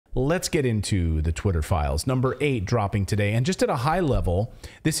Let's get into the Twitter files. Number 8 dropping today. And just at a high level,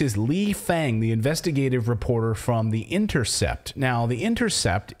 this is Li Fang, the investigative reporter from The Intercept. Now, The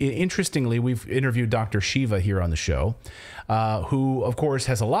Intercept, interestingly, we've interviewed Dr. Shiva here on the show, who, of course,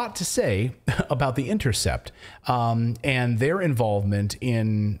 has a lot to say about The Intercept and their involvement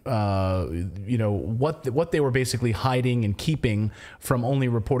in, what they were basically hiding and keeping from only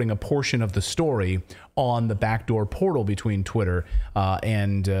reporting a portion of the story on the backdoor portal between Twitter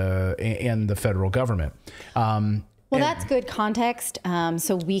and the federal government. Well, that's good context.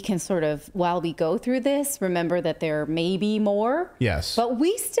 So we can sort of, while we go through this, remember that there may be more. Yes. But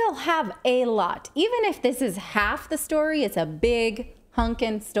we still have a lot. Even if this is half the story, it's a big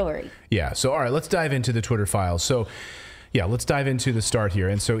hunkin' story. Yeah. So, all right, let's dive into the Twitter files. So, yeah, let's dive into the start here.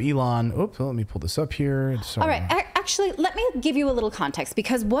 And so Elon, let me pull this up here. Sorry. All right. Actually, let me give you a little context,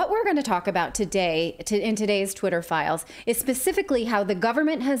 because what we're going to talk about today in today's Twitter files is specifically how the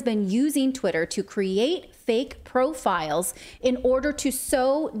government has been using Twitter to create fake profiles in order to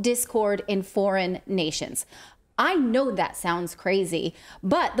sow discord in foreign nations. I know that sounds crazy,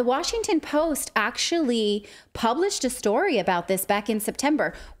 but the Washington Post actually published a story about this back in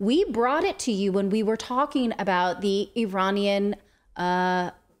September. We brought it to you when we were talking about the Iranian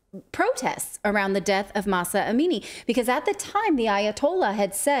protests around the death of Mahsa Amini, because at the time the Ayatollah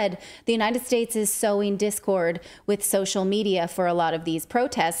had said the United States is sowing discord with social media for a lot of these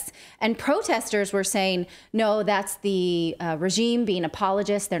protests, and protesters were saying, no, that's the regime being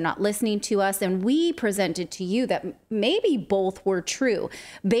apologists, they're not listening to us. And we presented to you that maybe both were true.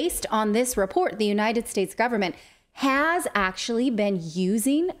 Based on this report, the United States government has actually been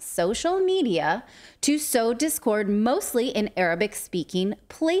using social media to sow discord, mostly in Arabic-speaking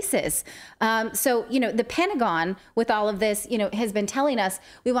places. So, the Pentagon, with all of this, has been telling us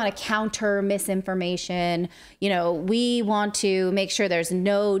we want to counter misinformation. We want to make sure there's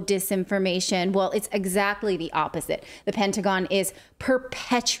no disinformation. Well, it's exactly the opposite. The Pentagon is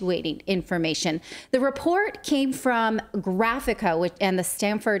perpetuating information. The report came from Graphica and the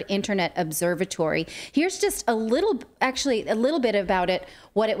Stanford Internet Observatory. Here's just a little bit about it,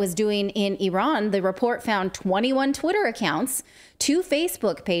 what it was doing in Iran. The report found 21 Twitter accounts, 2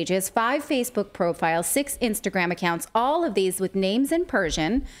 Facebook pages, 5 Facebook profiles, 6 Instagram accounts, all of these with names in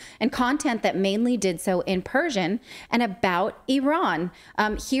Persian and content that mainly did so in Persian and about Iran.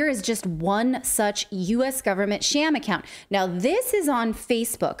 Here is just one such U.S. government sham account. Now, this is on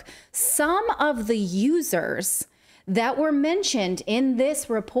Facebook. Some of the users that were mentioned in this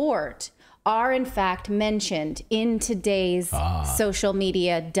report are in fact mentioned in today's social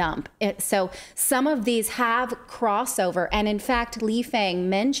media dump. So some of these have crossover. And in fact, Li Fang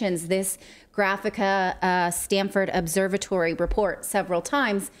mentions this Graphica Stanford Observatory report several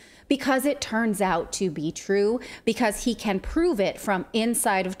times because it turns out to be true, because he can prove it from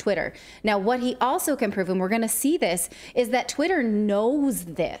inside of Twitter. Now, what he also can prove, and we're going to see this, is that Twitter knows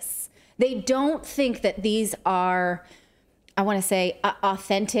this. They don't think that these are, I want to say,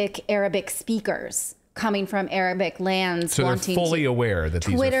 authentic Arabic speakers coming from Arabic lands. So they're fully aware that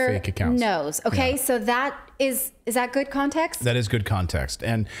these are fake accounts. Twitter knows. Okay, yeah. So that is that good context? That is good context.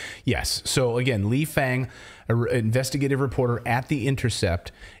 And yes, so again, Li Fang, an investigative reporter at The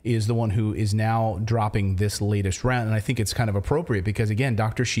Intercept, is the one who is now dropping this latest round. And I think it's kind of appropriate because, again,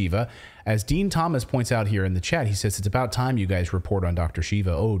 Dr. Shiva, as Dean Thomas points out here in the chat, he says, it's about time you guys report on Dr.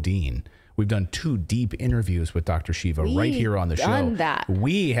 Shiva. Oh, Dean. We've done 2 deep interviews with Dr. Shiva right here on the show.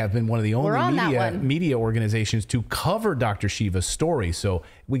 We have been one of the only media organizations to cover Dr. Shiva's story. So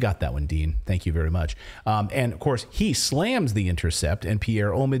we got that one, Dean. Thank you very much. And of course, he slams The Intercept and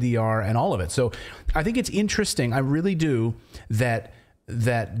Pierre Omidyar and all of it. So I think it's interesting. I really do that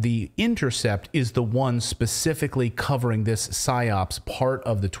The Intercept is the one specifically covering this PSYOPs part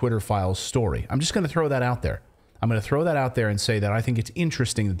of the Twitter files story. I'm just going to throw that out there. I'm going to throw that out there and say that I think it's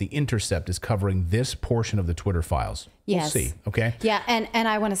interesting that The Intercept is covering this portion of the Twitter files. Yes. We'll see. Okay. Yeah. And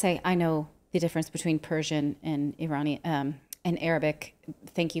I want to say, I know the difference between Persian and Iranian and Arabic.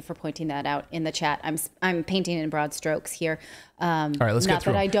 Thank you for pointing that out in the chat. I'm painting in broad strokes here. All right, let's get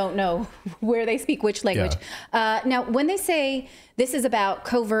through. Not that I don't know where they speak which language. Yeah. Now, when they say this is about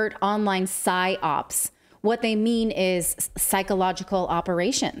covert online PSYOPs, what they mean is psychological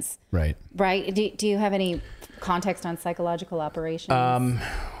operations. Right. Right. Do you have any context on psychological operations?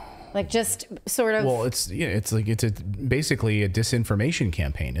 Like just sort of. Well, it's basically a disinformation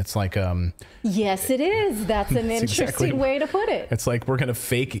campaign. It's like yes, it is. That's an interesting way to put it. It's like we're gonna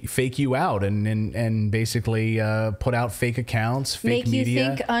fake you out and basically put out fake accounts, fake media, make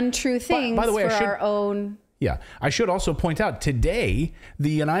you think untrue things. By the way, our own. Yeah. I should also point out today, the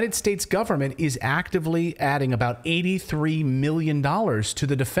United States government is actively adding about $83 million to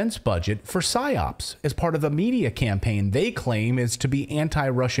the defense budget for PSYOPs as part of a media campaign they claim is to be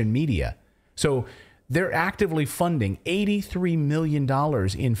anti-Russian media. So they're actively funding $83 million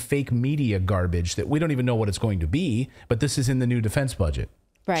in fake media garbage that we don't even know what it's going to be, but this is in the new defense budget.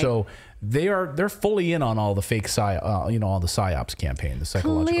 Right. So they're fully in on all the fake all the PSYOPs campaign, the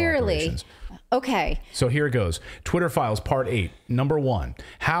psychological operations. Okay. So here it goes. Twitter Files Part 8. Number 1.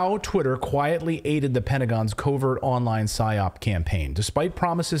 How Twitter quietly aided the Pentagon's covert online PSYOP campaign. Despite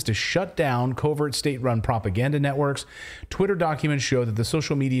promises to shut down covert state-run propaganda networks, Twitter documents show that the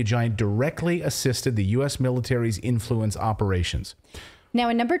social media giant directly assisted the U.S. military's influence operations. Now,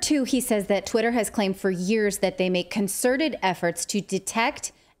 in number 2, he says that Twitter has claimed for years that they make concerted efforts to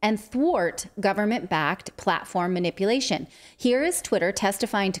detect and thwart government-backed platform manipulation. Here is Twitter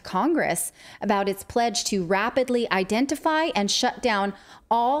testifying to Congress about its pledge to rapidly identify and shut down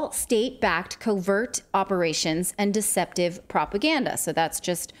all state-backed covert operations and deceptive propaganda. So that's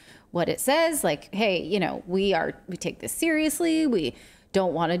just what it says. Like, hey, we take this seriously. We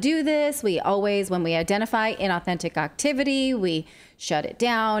don't want to do this. We always, when we identify inauthentic activity, we shut it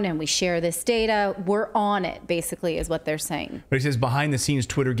down and we share this data. We're on it, basically, is what they're saying. But he says behind the scenes,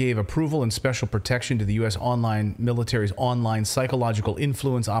 Twitter gave approval and special protection to the U.S. military's online psychological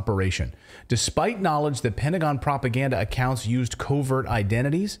influence operation. Despite knowledge that Pentagon propaganda accounts used covert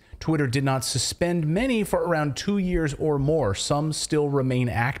identities, Twitter did not suspend many for around 2 years or more. Some still remain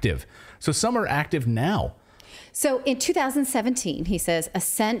active. So some are active now. So in 2017, he says, a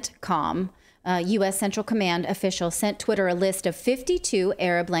CENTCOM, U.S. Central Command official, sent Twitter a list of 52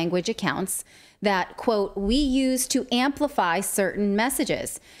 Arab language accounts that, quote, we use to amplify certain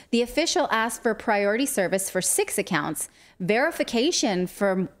messages. The official asked for priority service for 6 accounts, verification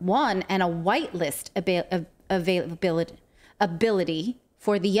for 1, and a whitelist ability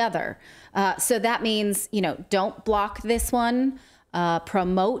for the other. So that means, don't block this one.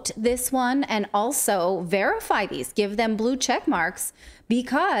 Promote this one, and also verify these, give them blue check marks,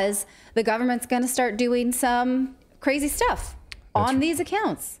 because the government's going to start doing some crazy stuff on these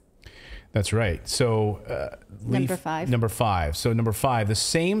accounts. That's right. So number 5. So number 5, the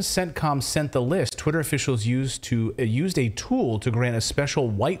same CENTCOM sent the list. Twitter officials used a tool to grant a special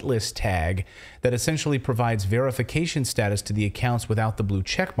whitelist tag that essentially provides verification status to the accounts without the blue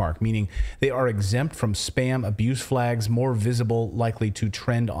check mark, meaning they are exempt from spam, abuse flags, more visible, likely to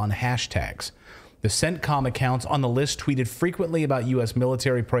trend on hashtags. The CENTCOM accounts on the list tweeted frequently about U.S.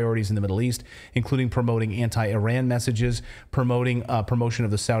 military priorities in the Middle East, including promoting anti-Iran messages, promotion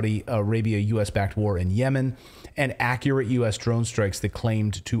of the Saudi Arabia U.S.-backed war in Yemen, and accurate U.S. drone strikes that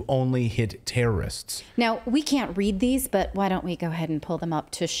claimed to only hit terrorists. Now, we can't read these, but why don't we go ahead and pull them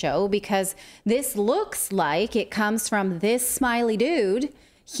up to show? Because this looks like it comes from this smiley dude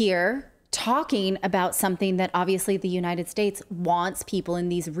here, talking about something that obviously the United States wants people in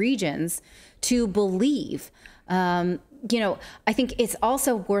these regions to believe. I think it's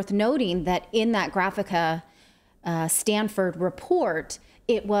also worth noting that in that Graphica Stanford report,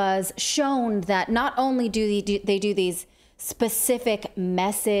 it was shown that not only do they do these specific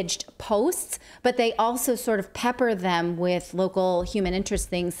messaged posts, but they also sort of pepper them with local human interest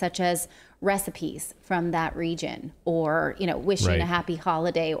things such as recipes from that region, or wishing a happy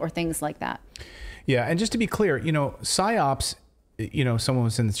holiday or things like that. Yeah, and just to be clear, PSYOPs, someone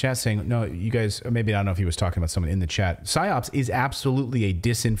was in the chat saying, no, you guys, or maybe I don't know if he was talking about someone in the chat. PSYOPs is absolutely a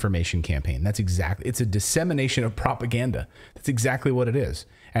disinformation campaign. It's a dissemination of propaganda. That's exactly what it is.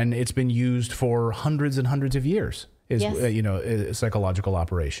 And it's been used for hundreds and hundreds of years. Psychological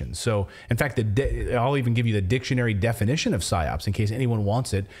operations. So, in fact, I'll even give you the dictionary definition of PSYOPs in case anyone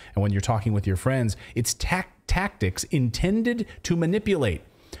wants it. And when you're talking with your friends, it's tactics intended to manipulate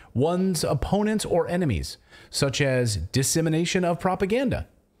one's opponents or enemies, such as dissemination of propaganda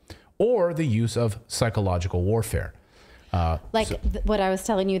or the use of psychological warfare. What I was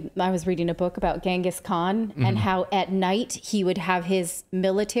telling you, I was reading a book about Genghis Khan and how at night he would have his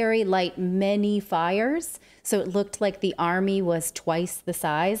military light many fires. So it looked like the army was twice the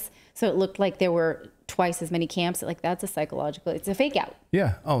size. So it looked like there were twice as many camps. That's it's a fake out.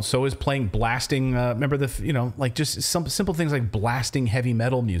 Yeah. Oh, so is blasting, remember just some simple things like blasting heavy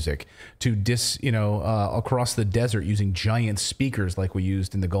metal music to across the desert using giant speakers like we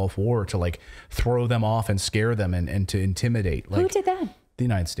used in the Gulf War to throw them off and scare them and to intimidate. Who did that? The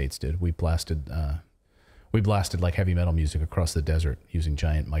United States did. We blasted like heavy metal music across the desert using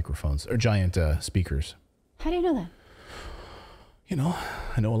giant microphones or giant speakers. How do you know that?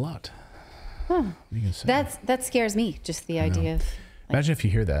 I know a lot. Huh. That scares me, just the idea Imagine if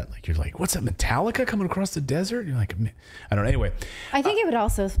you hear that, like you're like, what's that, Metallica coming across the desert? You're like, I don't know. Anyway. I think it would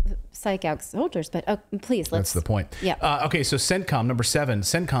also psych out soldiers, but please, let's. That's the point. Yeah. Okay, so CENTCOM, number 7.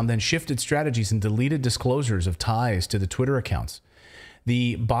 CENTCOM then shifted strategies and deleted disclosures of ties to the Twitter accounts.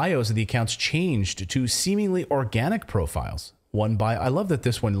 The bios of the accounts changed to seemingly organic profiles. One bio, I love that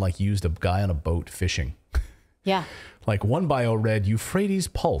this one like used a guy on a boat fishing. Yeah. Like one bio read Euphrates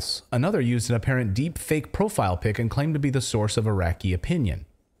Pulse. Another used an apparent deep fake profile pic and claimed to be the source of Iraqi opinion.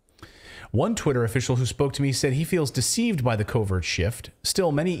 One Twitter official who spoke to me said he feels deceived by the covert shift.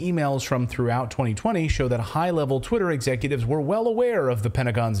 Still, many emails from throughout 2020 show that high-level Twitter executives were well aware of the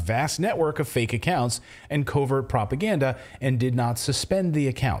Pentagon's vast network of fake accounts and covert propaganda and did not suspend the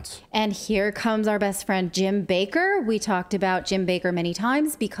accounts. And here comes our best friend, Jim Baker. We talked about Jim Baker many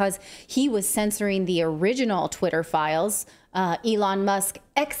times because he was censoring the original Twitter files. Elon Musk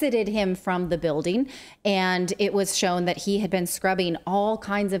exited him from the building, and it was shown that he had been scrubbing all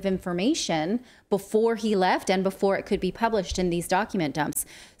kinds of information before he left and before it could be published in these document dumps.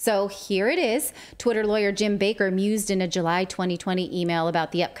 So here it is. Twitter lawyer Jim Baker mused in a July 2020 email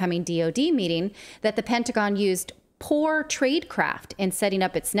about the upcoming DoD meeting that the Pentagon used poor tradecraft in setting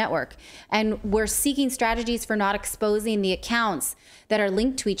up its network. And we're seeking strategies for not exposing the accounts that are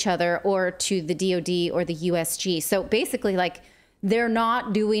linked to each other or to the DoD or the USG. So basically, like, they're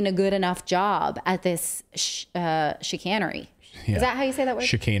not doing a good enough job at this chicanery. Yeah. Is that how you say that word?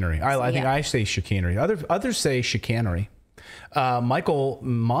 Chicanery. I think I say chicanery. Others say chicanery. Michael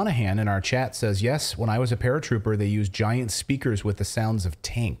Monahan in our chat says, yes, when I was a paratrooper, they used giant speakers with the sounds of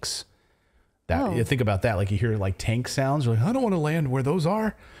tanks. You think about that, like you hear like tank sounds. You're like, I don't want to land where those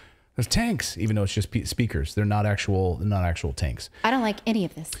are. There's tanks, even though it's just speakers. They're not actual tanks. I don't like any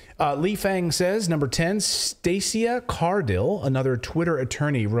of this. Lee Fang says, number 10, Stacia Cardill, another Twitter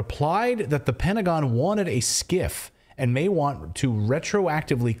attorney, replied that the Pentagon wanted a SCIF and may want to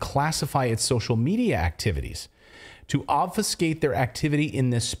retroactively classify its social media activities to obfuscate their activity in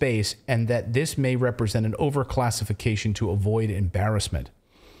this space, and that this may represent an overclassification to avoid embarrassment.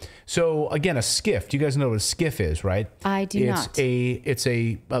 So again, a SCIF. Do you guys know what a SCIF is, right? I do not. It's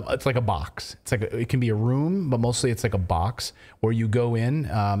like a box. It's like it can be a room, but mostly it's like a box where you go in.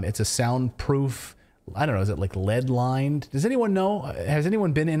 It's a soundproof. I don't know. Is it like lead lined? Does anyone know? Has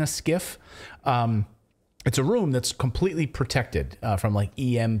anyone been in a SCIF? It's a room that's completely protected from like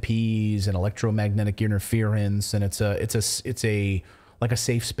EMPs and electromagnetic interference, and it's like a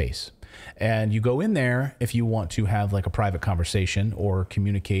safe space. And you go in there if you want to have like a private conversation or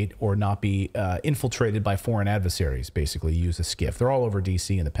communicate or not be infiltrated by foreign adversaries. Basically, use a SCIF. They're all over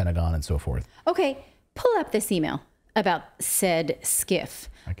DC and the Pentagon and so forth. Okay, pull up this email about said SCIF.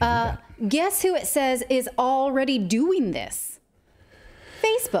 I can do that. Guess who it says is already doing this?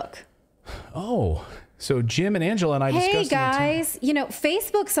 Facebook. Oh, so Jim and Angela and I discussed. Hey guys, you know,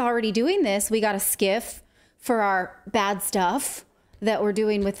 Facebook's already doing this. We got a SCIF for our bad stuff that we're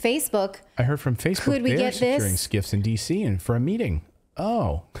doing with Facebook. I heard from Facebook Could we they're get securing this? SCIFs in DC and for a meeting.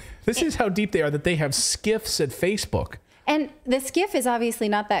 Oh, this is how deep they are, that they have SCIFs at Facebook. And the SCIF is obviously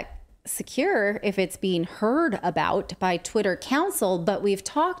not that secure if it's being heard about by Twitter counsel, but we've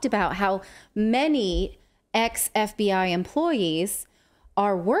talked about how many ex-FBI employees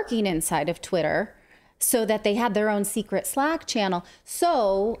are working inside of Twitter so that they had their own secret Slack channel.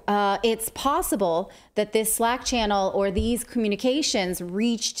 So it's possible that this Slack channel or these communications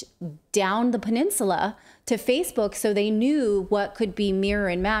reached down the peninsula to Facebook, so they knew what could be mirror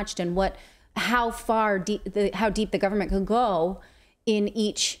and matched and how deep the government could go in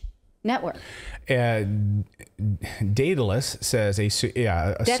each network. Daedalus says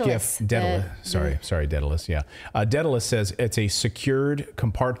Daedalus. Daedalus. Yeah. Daedalus says it's a secured,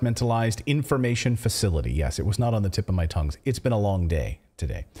 compartmentalized information facility. Yes, it was not on the tip of my tongue. It's been a long day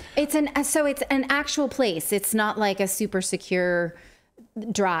today. It's an actual place. It's not like a super secure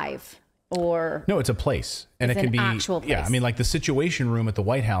drive. Or no, it's a place, and it can be actual place. Yeah, I mean, like the Situation Room at the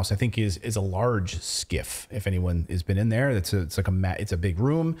White House, I think is a large SCIF. If anyone has been in there, it's a big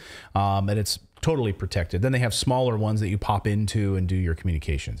room, and it's totally protected. Then they have smaller ones that you pop into and do your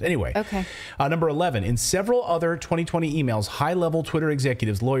communications. Anyway, okay. Number 11, in several other 2020 emails, high-level Twitter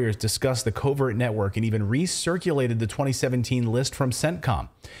executives, lawyers discussed the covert network and even recirculated the 2017 list from CENTCOM,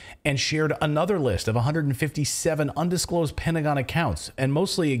 and shared another list of 157 undisclosed Pentagon accounts, and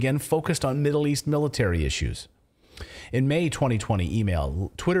mostly, again, focused on Middle East military issues. In May 2020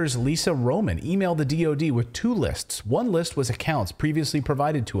 email, Twitter's Lisa Roman emailed the DoD with two lists. One list was accounts previously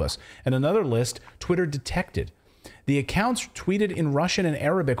provided to us, and another list Twitter detected. The accounts tweeted in Russian and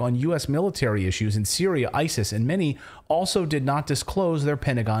Arabic on U.S. military issues in Syria, ISIS, and many also did not disclose their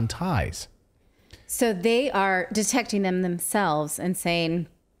Pentagon ties. So they are detecting them themselves and saying,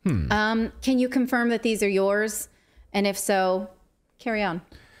 can you confirm that these are yours? And if so, carry on.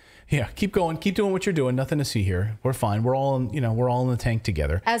 Yeah, keep going. Keep doing what you're doing. Nothing to see here. We're fine. We're all we're all in the tank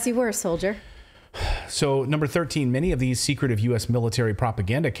together. As you were, soldier. So number 13, many of these secretive U.S. military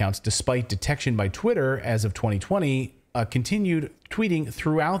propaganda accounts, despite detection by Twitter as of 2020, continued tweeting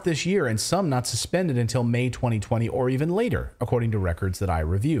throughout this year, and some not suspended until May 2020 or even later, according to records that I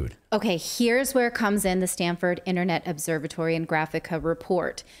reviewed. Okay, here's where comes in the Stanford Internet Observatory and Graphica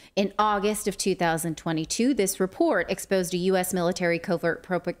report. In August of 2022, this report exposed a U.S. military covert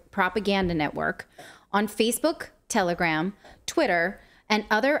propaganda network on Facebook, Telegram, Twitter, and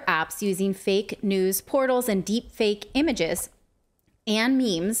other apps using fake news portals and deep fake images and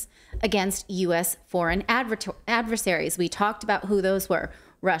memes against U.S. foreign adversaries. We talked about who those were: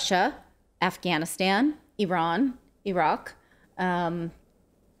 Russia, Afghanistan, Iran, Iraq.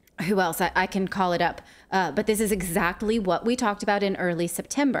 Who else? I can call it up. But this is exactly what we talked about in early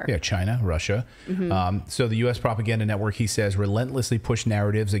September. Yeah, China, Russia. So the U.S. propaganda network, he says, relentlessly pushed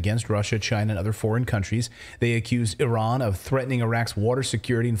narratives against Russia, China, and other foreign countries. They accused Iran of threatening Iraq's water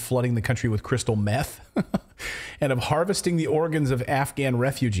security and flooding the country with crystal meth and of harvesting the organs of Afghan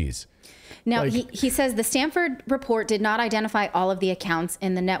refugees. Now, he says the Stanford report did not identify all of the accounts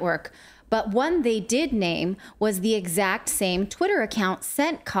in the network, but one they did name was the exact same Twitter account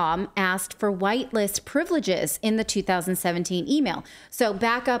CENTCOM asked for whitelist privileges in the 2017 email. So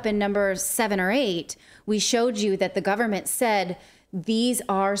back up in number 7 or 8, we showed you that the government said these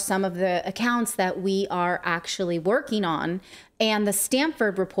are some of the accounts that we are actually working on. And the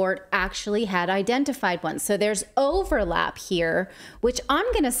Stanford report actually had identified one. So there's overlap here, which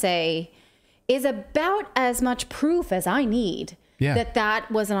I'm going to say is about as much proof as I need. Yeah.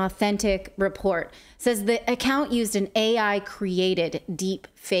 That was an authentic report. Says the account used an AI created deep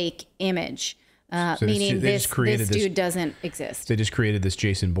fake image, meaning this dude doesn't exist. They just created this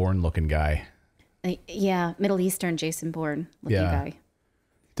Jason Bourne looking guy. Yeah, Middle Eastern Jason Bourne looking guy.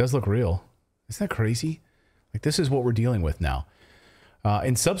 It does look real. Isn't that crazy? Like, this is what we're dealing with now.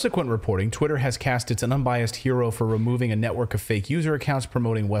 In subsequent reporting, Twitter has cast its unbiased hero for removing a network of fake user accounts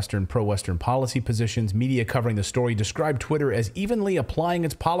promoting pro-Western policy positions. Media covering the story described Twitter as evenly applying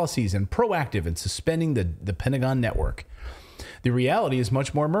its policies and proactive in suspending the Pentagon network. The reality is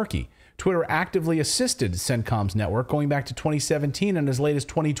much more murky. Twitter actively assisted CENTCOM's network going back to 2017, and as late as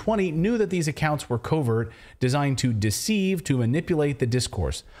 2020 knew that these accounts were covert, designed to deceive, to manipulate the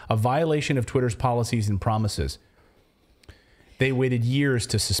discourse, a violation of Twitter's policies and promises. They waited years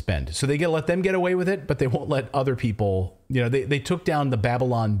to suspend. So they let them get away with it, but they won't let other people. They took down the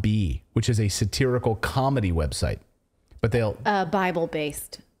Babylon Bee, which is a satirical comedy website. But they'll...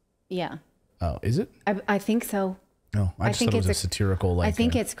 Bible-based. Yeah. Oh, is it? I think so. No, I just thought it was a satirical... I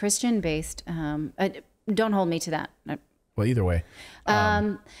think it's Christian-based. Don't hold me to that. Well, either way.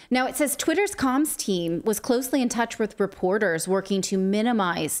 Now it says Twitter's comms team was closely in touch with reporters working to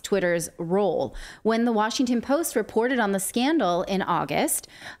minimize Twitter's role. When the Washington Post reported on the scandal in August,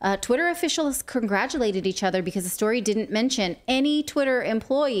 Twitter officials congratulated each other because the story didn't mention any Twitter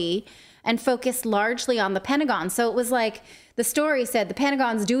employee and focused largely on the Pentagon. So it was like the story said the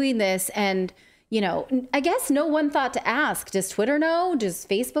Pentagon's doing this, and I guess no one thought to ask, does Twitter know? Does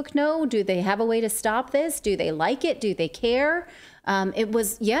Facebook know? Do they have a way to stop this? Do they like it? Do they care? It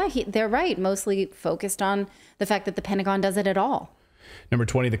was, they're right, mostly focused on the fact that the Pentagon does it at all. Number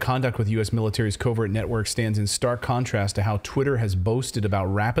 20, the conduct with U.S. military's covert network stands in stark contrast to how Twitter has boasted about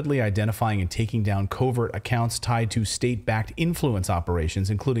rapidly identifying and taking down covert accounts tied to state-backed influence operations,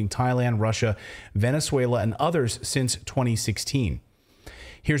 including Thailand, Russia, Venezuela, and others since 2016.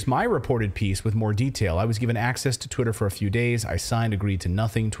 Here's my reported piece with more detail. I was given access to Twitter for a few days. I signed, agreed to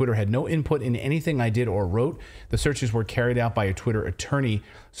nothing. Twitter had no input in anything I did or wrote. The searches were carried out by a Twitter attorney,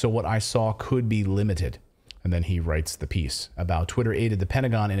 so what I saw could be limited. And then he writes the piece about Twitter aided the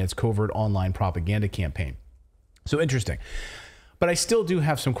Pentagon in its covert online propaganda campaign. So interesting. But I still do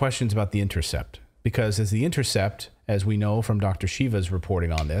have some questions about The Intercept, because as The Intercept, as we know from Dr. Shiva's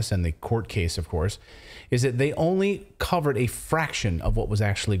reporting on this and the court case, of course, is that they only covered a fraction of what was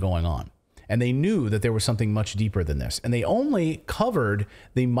actually going on. And they knew that there was something much deeper than this. And they only covered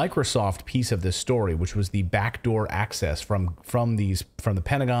the Microsoft piece of this story, which was the backdoor access from the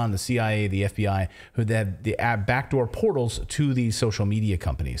Pentagon, the CIA, the FBI, who had the backdoor portals to these social media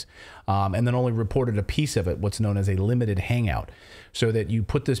companies. And then only reported a piece of it, what's known as a limited hangout. So that you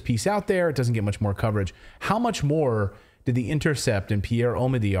put this piece out there, it doesn't get much more coverage. How much more did The Intercept and Pierre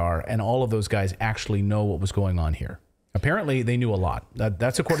Omidyar and all of those guys actually know what was going on here? Apparently, they knew a lot.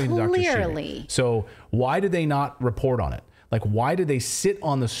 That's according to Dr. Shiva. So why did they not report on it? Like, why did they sit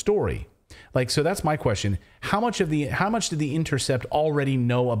on the story Like, so that's my question. How much did the Intercept already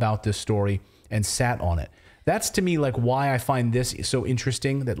know about this story and sat on it? That's to me like why I find this so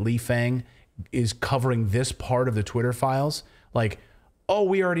interesting that Lee Fang is covering this part of the Twitter files. Like, oh,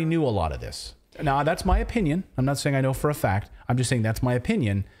 we already knew a lot of this. Now, that's my opinion. I'm not saying I know for a fact. I'm just saying that's my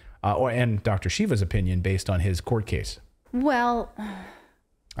opinion, and Dr. Shiva's opinion based on his court case. Well,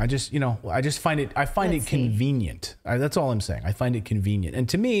 I just find it convenient. That's all I'm saying. I find it convenient. And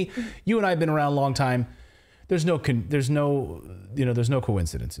to me, you and I have been around a long time. There's no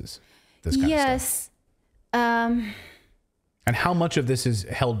coincidences. This kind of stuff. And how much of this is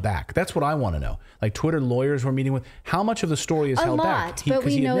held back? That's what I want to know. Like Twitter lawyers we're meeting with, how much of the story is held back? But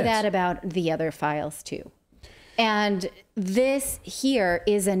we know that about the other files too. And this here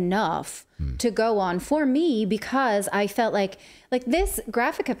is enough to go on for me because I felt like this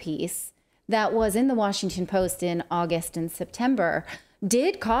Graphica piece that was in the Washington Post in August and September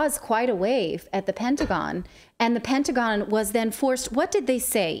did cause quite a wave at the Pentagon. And the Pentagon was then forced. What did they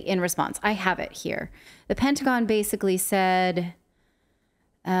say in response? I have it here. The Pentagon basically said,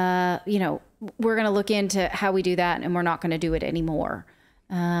 we're going to look into how we do that and we're not going to do it anymore.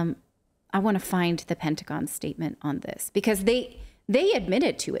 I want to find the Pentagon statement on this because they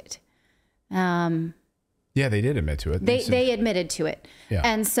admitted to it. Yeah, they did admit to it. They admitted to it. Yeah.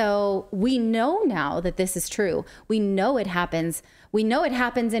 And so we know now that this is true. We know it happens. We know it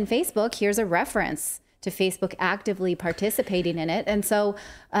happens in Facebook. Here's a reference to Facebook actively participating in it. And so,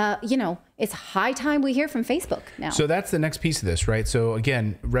 it's high time we hear from Facebook now. So that's the next piece of this, right? So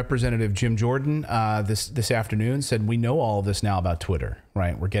again, Representative Jim Jordan this afternoon said, we know all of this now about Twitter,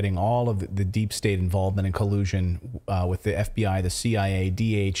 right? We're getting all of the deep state involvement and collusion with the FBI, the CIA,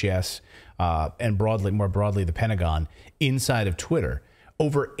 DHS, and more broadly, the Pentagon inside of Twitter.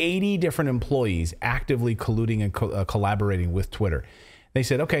 Over 80 different employees actively colluding and collaborating with Twitter. They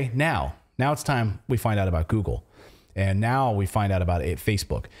said, okay, now it's time we find out about Google. And now we find out about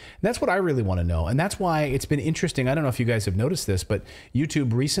Facebook. And that's what I really want to know. And that's why it's been interesting. I don't know if you guys have noticed this, but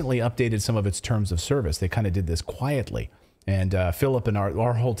YouTube recently updated some of its terms of service. They kind of did this quietly. And Philip and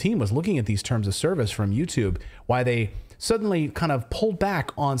our whole team was looking at these terms of service from YouTube, why they suddenly kind of pulled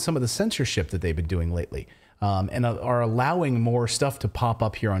back on some of the censorship that they've been doing lately. And are allowing more stuff to pop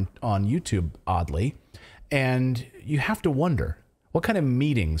up here on YouTube, oddly. And you have to wonder, what kind of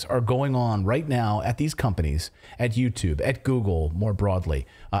meetings are going on right now at these companies, at YouTube, at Google, more broadly,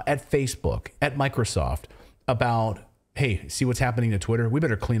 at Facebook, at Microsoft, about, hey, see what's happening to Twitter? We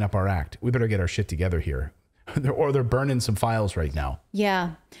better clean up our act. We better get our shit together here. Or they're burning some files right now.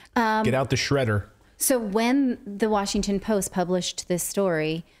 Yeah. Get out the shredder. So when the Washington Post published this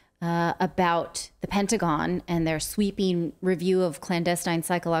story about the Pentagon and their sweeping review of clandestine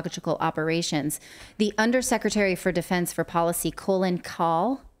psychological operations, the Undersecretary for Defense for Policy, Colin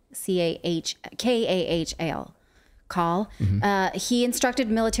Kahl, K-A-H-A-L, Kahl, he instructed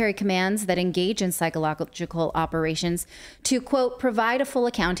military commands that engage in psychological operations to, quote, provide a full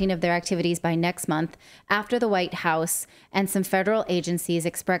accounting of their activities by next month after the White House and some federal agencies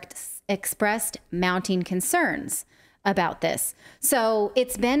expressed mounting concerns about this. So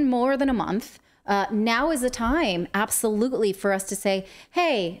it's been more than a month. Now is the time, absolutely, for us to say,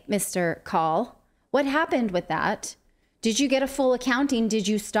 hey, Mr. Kahl, what happened with that? Did you get a full accounting? Did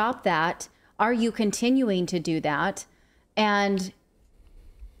you stop that? Are you continuing to do that? And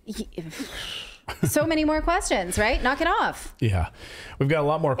so many more questions, right? Knock it off. Yeah, we've got a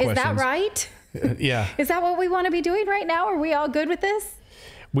lot more questions. Is that right? Yeah. Is that what we want to be doing right now? Are we all good with this?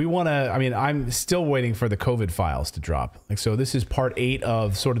 We want to, I'm still waiting for the COVID files to drop. So this is part 8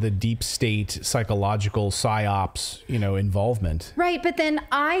 of sort of the deep state psychological psyops, involvement. Right. But then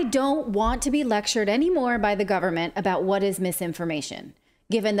I don't want to be lectured anymore by the government about what is misinformation,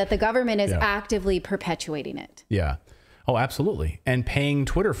 given that the government is actively perpetuating it. Yeah. Oh, absolutely. And paying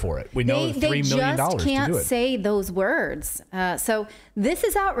Twitter for it. We know $3 million to do it. They just can't say those words. So this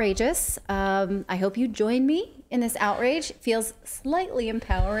is outrageous. I hope you join me in this outrage. It feels slightly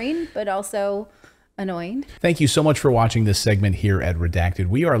empowering, but also annoying. Thank you so much for watching this segment here at Redacted.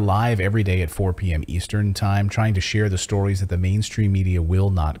 We are live every day at 4 p.m. Eastern time, trying to share the stories that the mainstream media will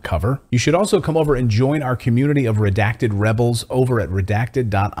not cover. You should also come over and join our community of Redacted Rebels over at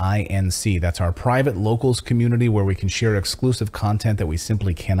Redacted.inc. That's our private locals community where we can share exclusive content that we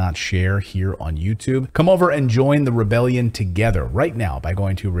simply cannot share here on YouTube. Come over and join the rebellion together right now by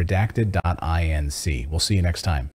going to Redacted.inc. We'll see you next time.